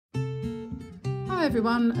Hi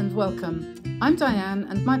everyone and welcome. I'm Diane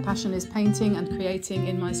and my passion is painting and creating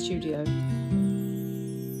in my studio.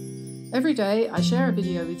 Every day I share a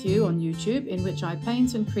video with you on YouTube in which I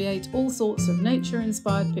paint and create all sorts of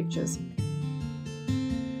nature-inspired pictures.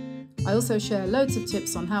 I also share loads of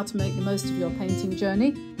tips on how to make the most of your painting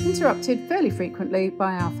journey, interrupted fairly frequently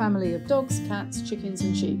by our family of dogs, cats, chickens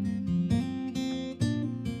and sheep.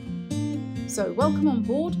 So welcome on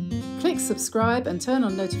board, click subscribe and turn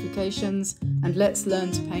on notifications, and let's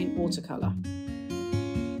learn to paint watercolour.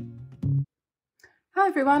 Hi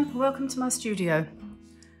everyone, welcome to my studio.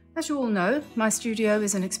 As you all know, my studio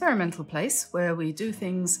is an experimental place where we do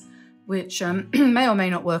things which may or may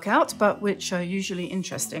not work out, but which are usually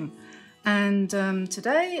interesting. And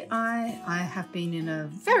today I have been in a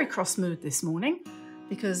very cross mood this morning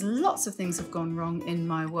because lots of things have gone wrong in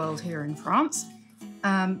my world here in France.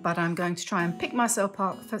 But I'm going to try and pick myself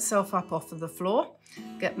up off of the floor,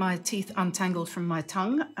 get my teeth untangled from my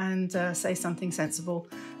tongue and say something sensible,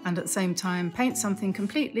 and at the same time paint something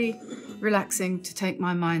completely relaxing to take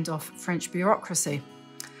my mind off French bureaucracy.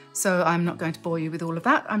 So I'm not going to bore you with all of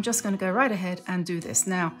that. I'm just going to go right ahead and do this.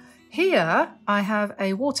 Now, here I have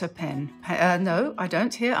a water pen. No, I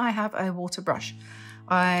don't. Here I have a water brush.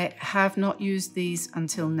 I have not used these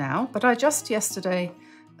until now, but I just yesterday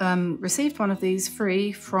received one of these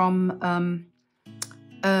free from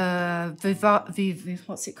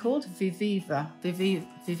what's it called? Viviva,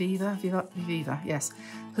 yes,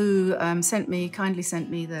 who kindly sent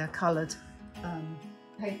me their coloured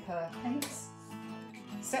paper paints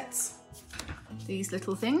sets. These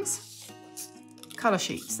little things, colour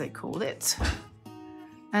sheets they call it,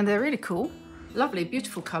 and they're really cool, lovely,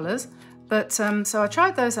 beautiful colours. But so I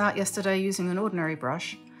tried those out yesterday using an ordinary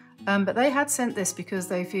brush. But they had sent this because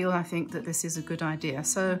they feel, I think, that this is a good idea.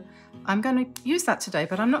 So I'm going to use that today,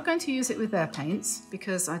 but I'm not going to use it with their paints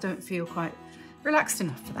because I don't feel quite relaxed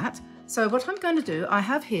enough for that. So what I'm going to do, I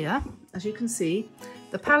have here, as you can see,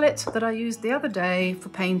 the palette that I used the other day for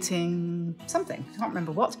painting something, I can't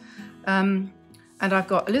remember what. And I've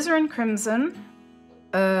got alizarin crimson,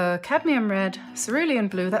 cadmium red, cerulean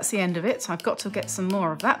blue, that's the end of it. So I've got to get some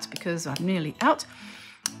more of that because I'm nearly out.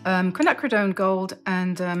 Quinacridone gold,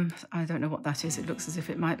 and I don't know what that is. It looks as if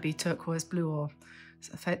it might be turquoise blue or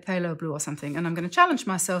phthalo blue or something. And I'm going to challenge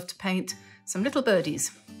myself to paint some little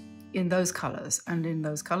birdies in those colours and in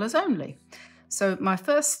those colours only. So my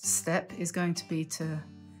first step is going to be to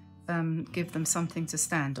give them something to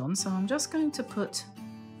stand on. So I'm just going to put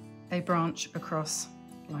a branch across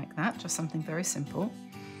like that, just something very simple.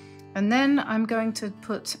 And then I'm going to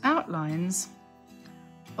put outlines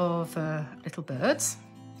of little birds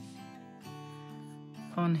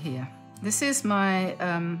on here. This is my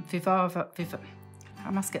I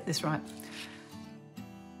must get this right.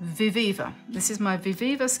 Viviva. This is my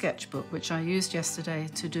Viviva sketchbook, which I used yesterday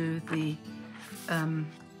to do the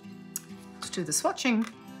swatching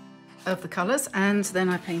of the colours, and then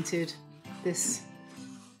I painted this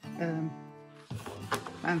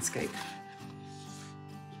landscape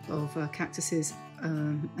of cactuses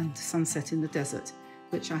and sunset in the desert,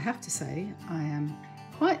 which I have to say I am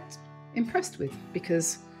quite impressed with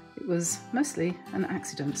because it was mostly an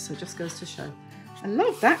accident, so just goes to show. I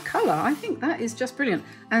love that colour, I think that is just brilliant.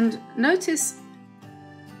 And notice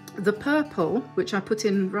the purple, which I put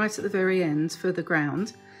in right at the very end for the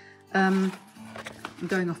ground. I'm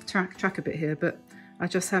going off track a bit here, but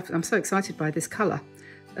I'm so excited by this colour.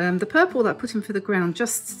 The purple that I put in for the ground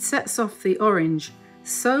just sets off the orange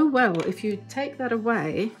so well. If you take that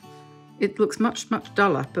away, it looks much, much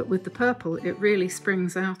duller, but with the purple, it really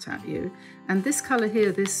springs out at you. And this colour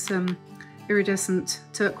here, this iridescent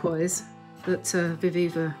turquoise that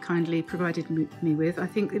Viviva kindly provided me with, I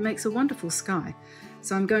think it makes a wonderful sky.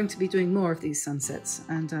 So I'm going to be doing more of these sunsets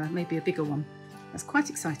and maybe a bigger one. That's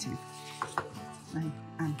quite exciting. I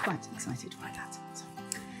am quite excited by that. So,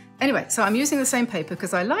 anyway, so I'm using the same paper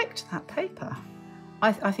because I liked that paper.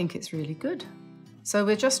 I think it's really good. So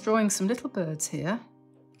we're just drawing some little birds here.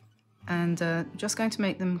 And just going to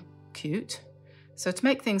make them cute. So to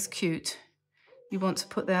make things cute, you want to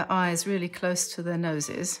put their eyes really close to their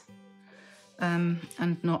noses, and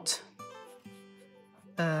not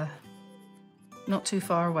too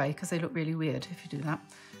far away because they look really weird if you do that.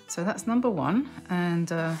 So that's number one, and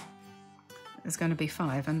there's going to be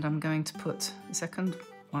 5, and I'm going to put the second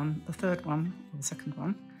one, the third one, or the second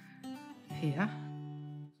one here.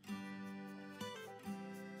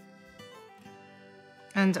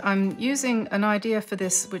 And I'm using an idea for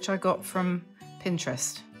this which I got from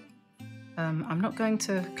Pinterest. I'm not going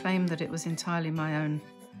to claim that it was entirely my own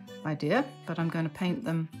idea, but I'm going to paint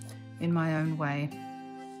them in my own way.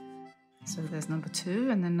 So there's number 2,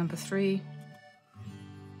 and then number 3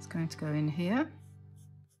 going to go in here.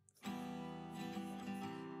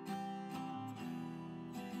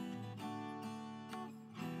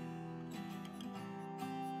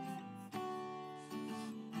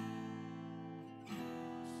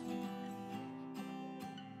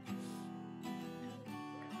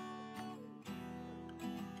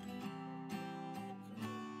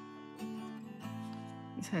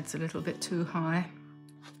 His head's a little bit too high.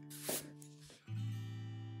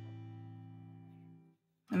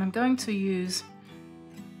 And I'm going to use,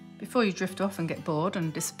 before you drift off and get bored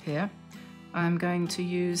and disappear, I'm going to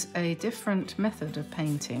use a different method of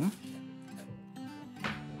painting.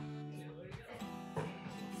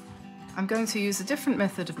 I'm going to use a different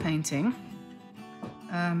method of painting.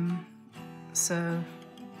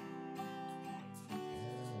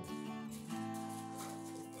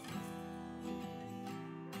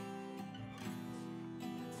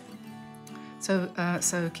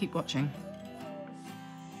 So keep watching.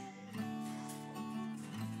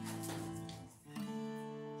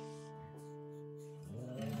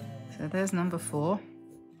 So there's number 4.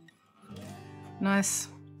 Nice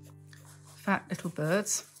fat little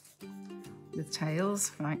birds with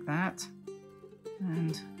tails like that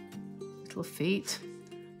and little feet.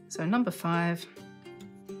 So number 5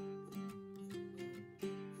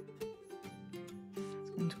 is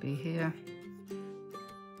going to be here.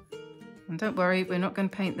 And don't worry, we're not going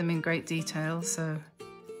to paint them in great detail, so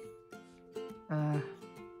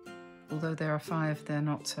although there are 5, they're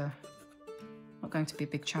not going to be a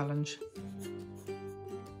big challenge.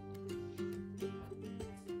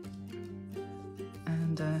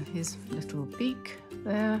 And his little beak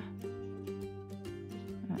there,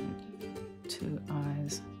 and 2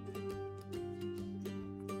 eyes.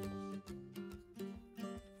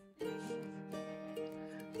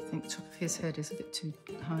 I think the top of his head is a bit too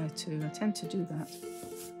high too. I tend to do that.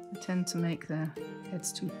 I tend to make their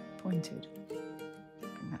heads too pointed.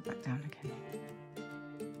 Bring that back down again.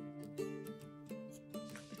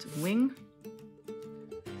 A bit of wing.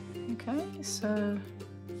 Okay, so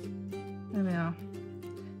there we are.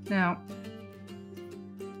 Now,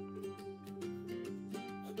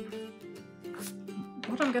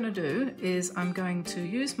 what I'm going to do is I'm going to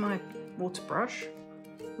use my water brush,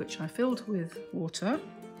 which I filled with water,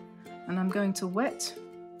 and I'm going to wet,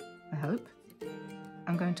 I hope,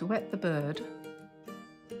 I'm going to wet the bird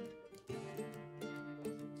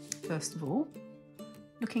first of all,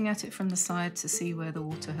 looking at it from the side to see where the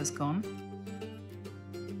water has gone,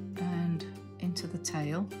 and into the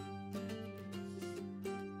tail.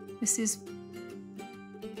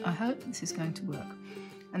 I hope this is going to work.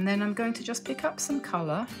 And then I'm going to just pick up some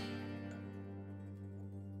colour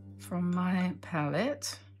from my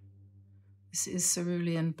palette. This is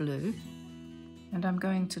cerulean blue, and I'm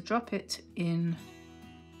going to drop it in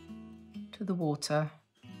to the water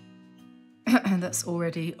that's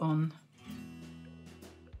already on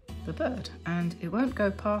the bird, and it won't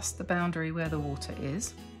go past the boundary where the water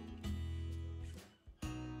is.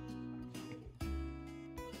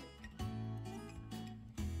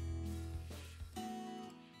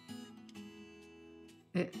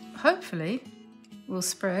 It hopefully will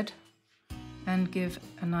spread and give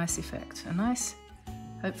a nice effect, a nice,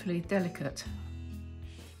 hopefully delicate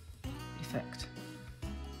effect.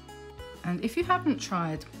 And if you haven't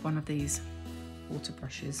tried one of these water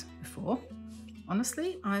brushes before,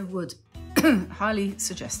 honestly, I would highly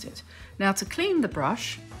suggest it. Now, to clean the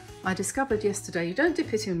brush, I discovered yesterday you don't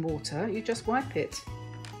dip it in water, you just wipe it.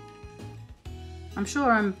 I'm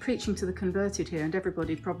sure I'm preaching to the converted here, and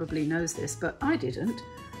everybody probably knows this, but I didn't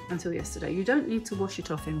until yesterday. You don't need to wash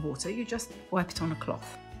it off in water, you just wipe it on a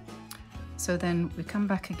cloth. So then we come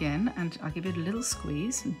back again and I give it a little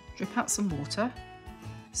squeeze and drip out some water,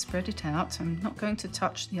 spread it out. I'm not going to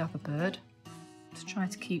touch the other bird, to try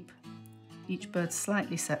to keep each bird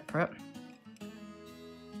slightly separate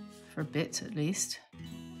for a bit at least.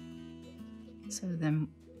 So then,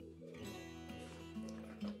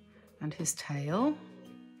 and his tail.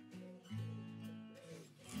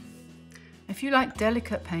 If you like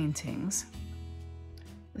delicate paintings,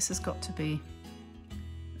 this has got to be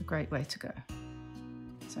a great way to go.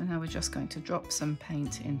 So now we're just going to drop some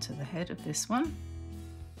paint into the head of this one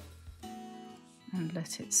and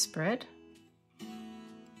let it spread.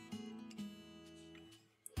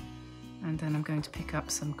 And then I'm going to pick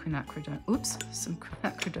up some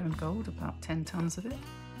quinacridone gold, about 10 tons of it.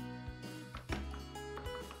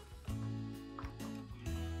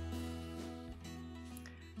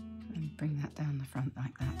 And bring that down the front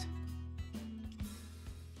like that.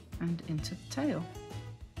 And into the tail.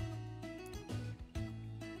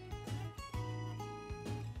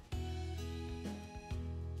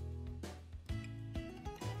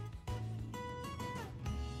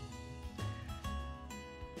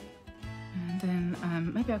 then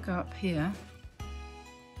maybe I'll go up here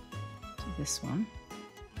to this one.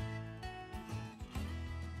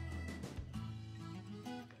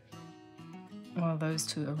 While those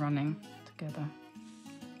two are running together.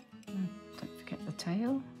 And don't forget the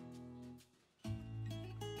tail.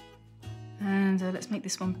 And let's make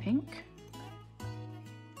this one pink.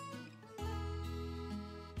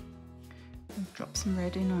 And drop some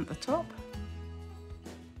red in on the top.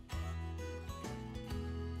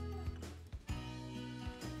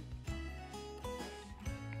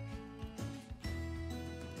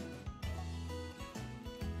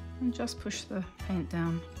 And just push the paint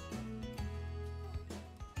down.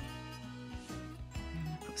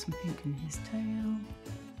 And put some pink in his tail.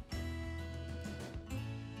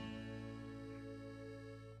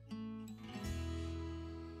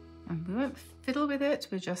 And we won't fiddle with it,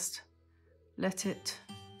 we just let it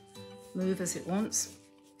move as it wants.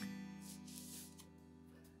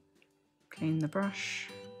 Clean the brush.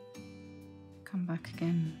 Come back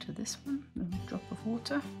again to this one, a little drop of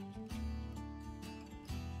water.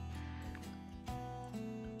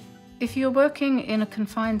 If you're working in a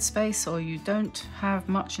confined space or you don't have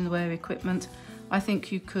much in the way of equipment, I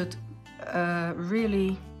think you could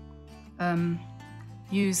really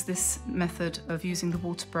use this method of using the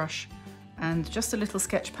water brush and just a little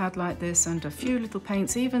sketch pad like this and a few little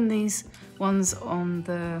paints, even these ones on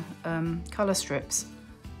the colour strips.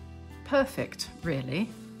 Perfect, really,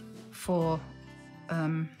 for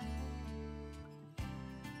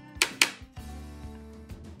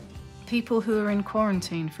people who are in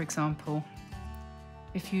quarantine, for example.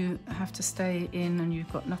 If you have to stay in and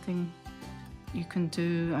you've got nothing you can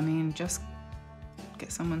do, I mean, just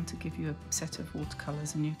get someone to give you a set of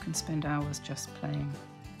watercolours and you can spend hours just playing.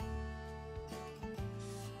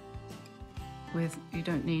 You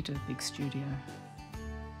don't need a big studio.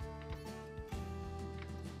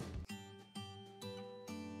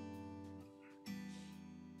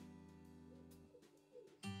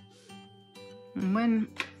 And when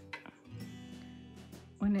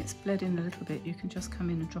it's bled in a little bit, you can just come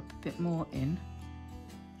in and drop a bit more in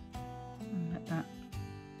and let that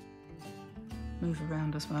move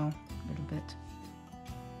around as well a little bit.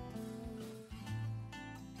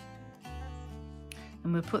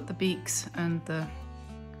 And we'll put the beaks and the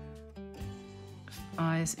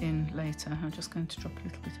eyes in later. I'm just going to drop a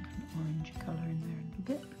little bit of an orangey colour in there a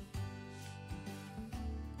little bit.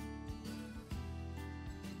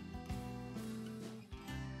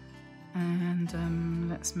 And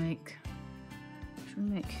let's make, should we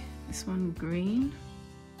make this one green?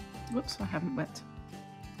 Whoops, I haven't wet.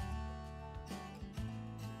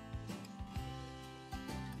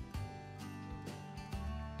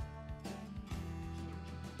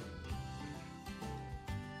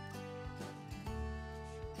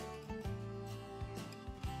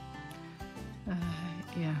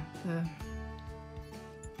 Yeah, the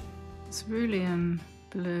cerulean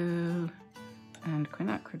blue and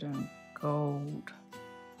quinacridone gold.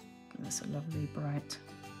 Give us a lovely bright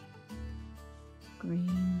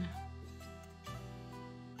green.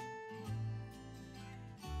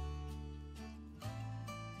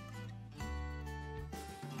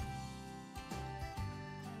 Bit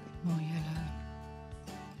more yellow.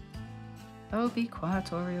 Oh, be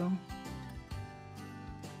quiet, Oriole.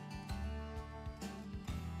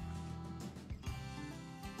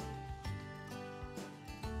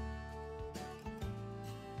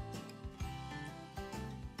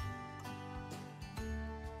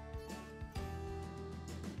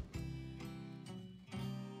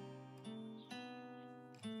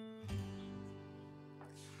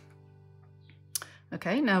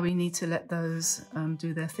 Okay, now we need to let those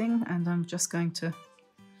do their thing, and I'm just going to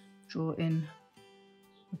draw in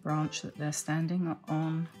the branch that they're standing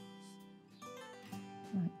on,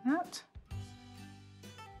 like that.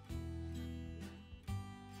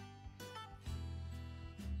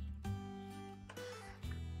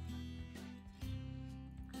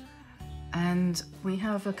 And we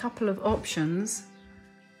have a couple of options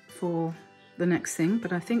for the next thing,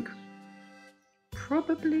 but I think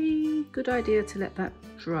probably good idea to let that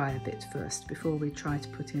dry a bit first before we try to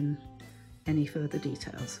put in any further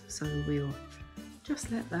details. So we'll just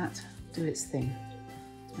let that do its thing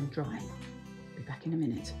and dry. Be back in a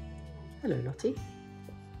minute. Hello, Lottie.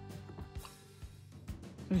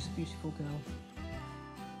 Who's a beautiful girl.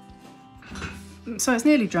 So it's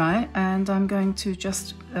nearly dry, and I'm going to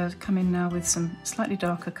just come in now with some slightly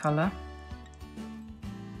darker colour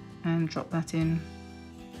and drop that in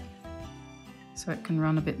so it can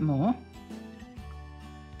run a bit more.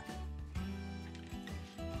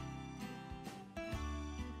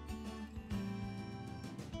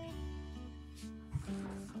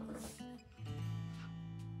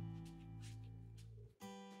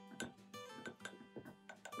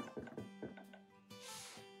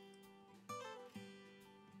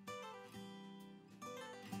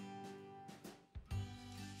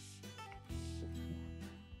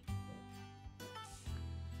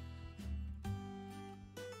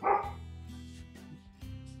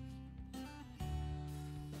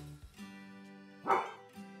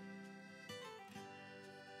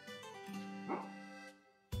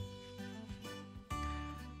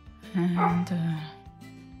 And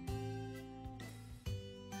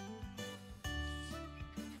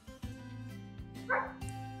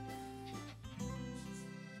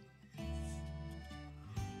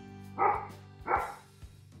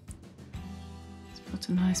let's put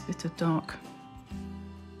a nice bit of dark.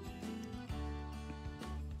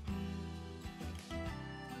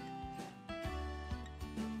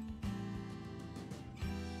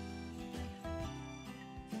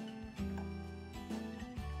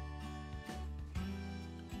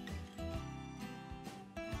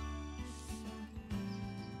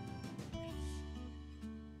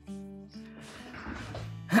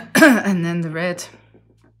 And then the red,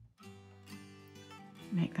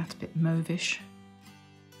 make that a bit mauvish.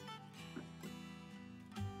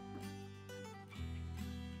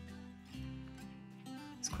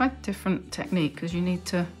 It's quite a different technique because you need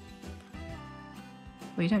to,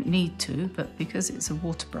 well, you don't need to, but because it's a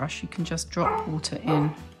water brush, you can just drop water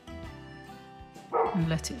in and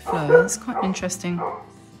let it flow. It's quite an interesting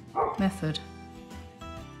method.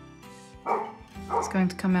 It's going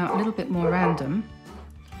to come out a little bit more random.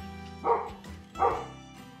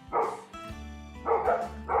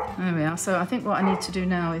 There we are. So I think what I need to do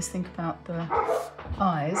now is think about the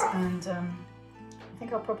eyes, and I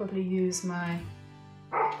think I'll probably use my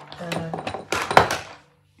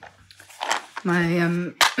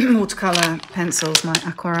watercolor pencils, my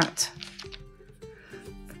Aqua Art.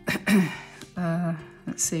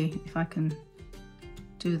 Let's see if I can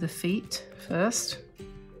do the feet first.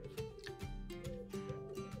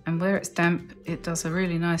 And where it's damp, it does a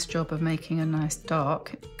really nice job of making a nice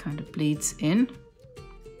dark. It kind of bleeds in.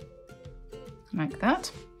 Like that.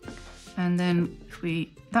 And then if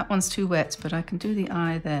that one's too wet, but I can do the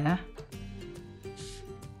eye there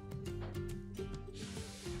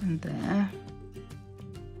and there.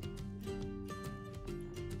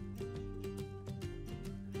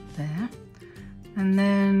 There. And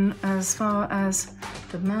then as far as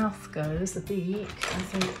the mouth goes, the beak, I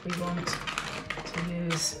think we want to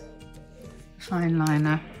use fine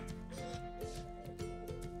liner.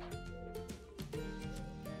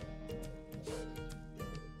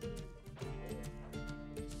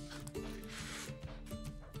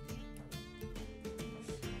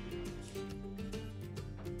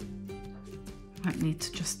 Might need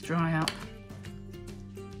to just dry up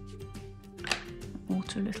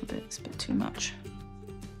water a little bit, it's a bit too much.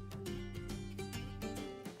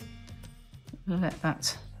 We'll let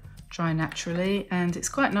that dry naturally, and it's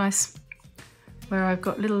quite nice where I've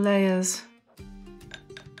got little layers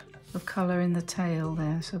of colour in the tail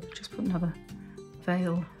there, so we'll just put another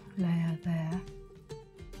veil layer there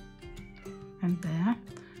and there.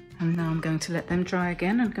 And now I'm going to let them dry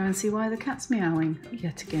again and go and see why the cat's meowing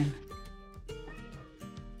yet again.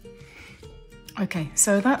 Okay,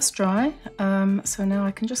 so that's dry. So now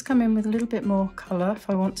I can just come in with a little bit more colour if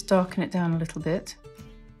I want to darken it down a little bit.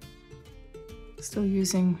 Still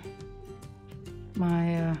using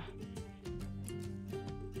my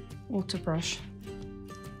water brush.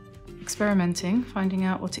 Experimenting, finding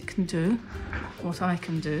out what it can do, what I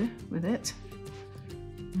can do with it,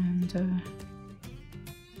 and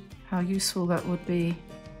how useful that would be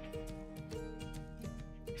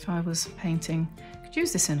if I was painting. You could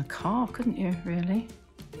use this in a car, couldn't you, really?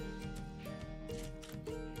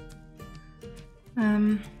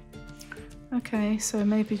 Okay, so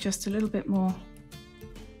maybe just a little bit more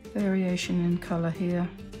variation in colour here,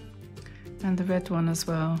 and the red one as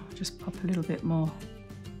well. Just pop a little bit more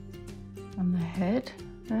on the head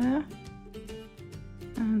there,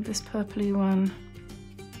 and this purpley one,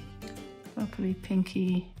 purpley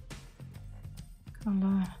pinky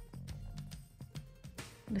colour,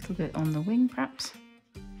 a little bit on the wing perhaps,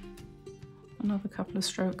 another couple of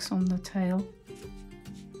strokes on the tail.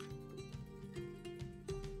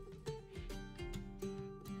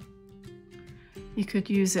 You could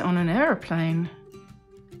use it on an aeroplane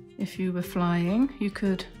if you were flying. You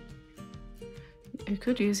could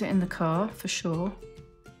use it in the car for sure.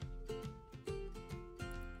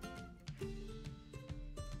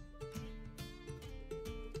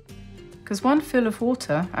 Because one fill of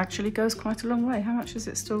water actually goes quite a long way. How much is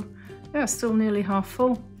it still? Yeah, still nearly half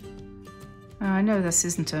full. I know this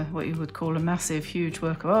isn't what you would call a massive, huge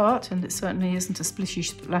work of art, and it certainly isn't a splishy,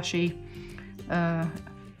 splashy,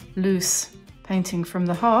 loose painting from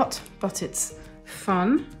the heart, but it's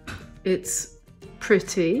fun, it's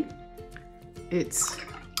pretty, it's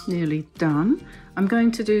nearly done. I'm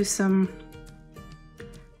going to do some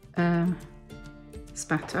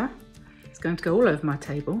spatter. It's going to go all over my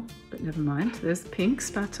table, but never mind. There's the pink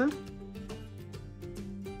spatter.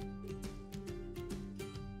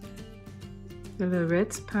 The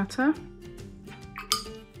red spatter.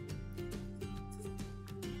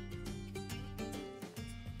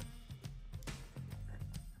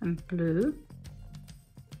 and blue.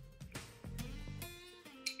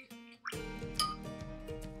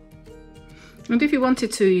 And if you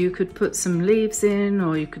wanted to, you could put some leaves in,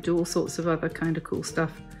 or you could do all sorts of other kind of cool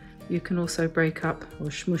stuff. You can also break up or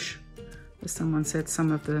smush, as someone said,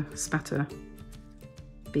 some of the spatter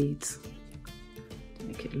beads to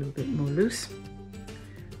make it a little bit more loose.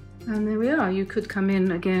 And there we are. You could come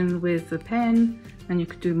in again with the pen, and you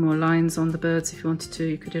could do more lines on the birds if you wanted to.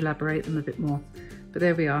 You could elaborate them a bit more. But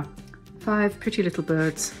there we are. 5 pretty little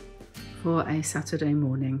birds for a Saturday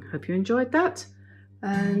morning. Hope you enjoyed that.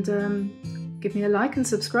 And give me a like and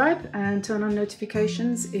subscribe and turn on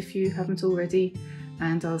notifications if you haven't already.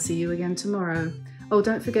 And I'll see you again tomorrow. Oh,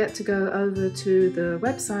 don't forget to go over to the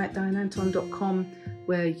website dianeantone.com,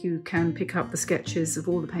 where you can pick up the sketches of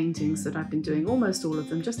all the paintings that I've been doing, almost all of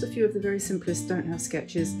them. Just a few of the very simplest don't have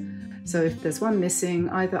sketches. So if there's one missing,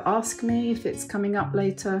 either ask me if it's coming up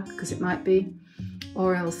later, because it might be,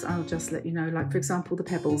 or else I'll just let you know. Like, for example, the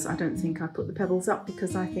pebbles. I don't think I put the pebbles up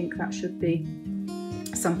because I think that should be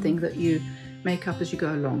something that you make up as you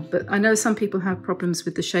go along. But I know some people have problems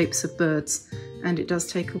with the shapes of birds, and it does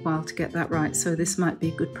take a while to get that right. So this might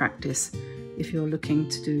be good practice if you're looking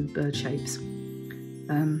to do bird shapes.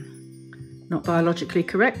 Not biologically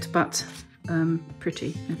correct, but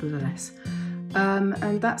pretty nevertheless.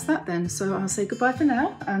 And that's that then. So I'll say goodbye for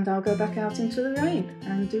now, and I'll go back out into the rain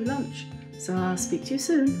and do lunch. So I'll speak to you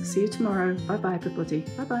soon. See you tomorrow. Bye bye everybody.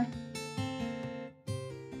 Bye bye.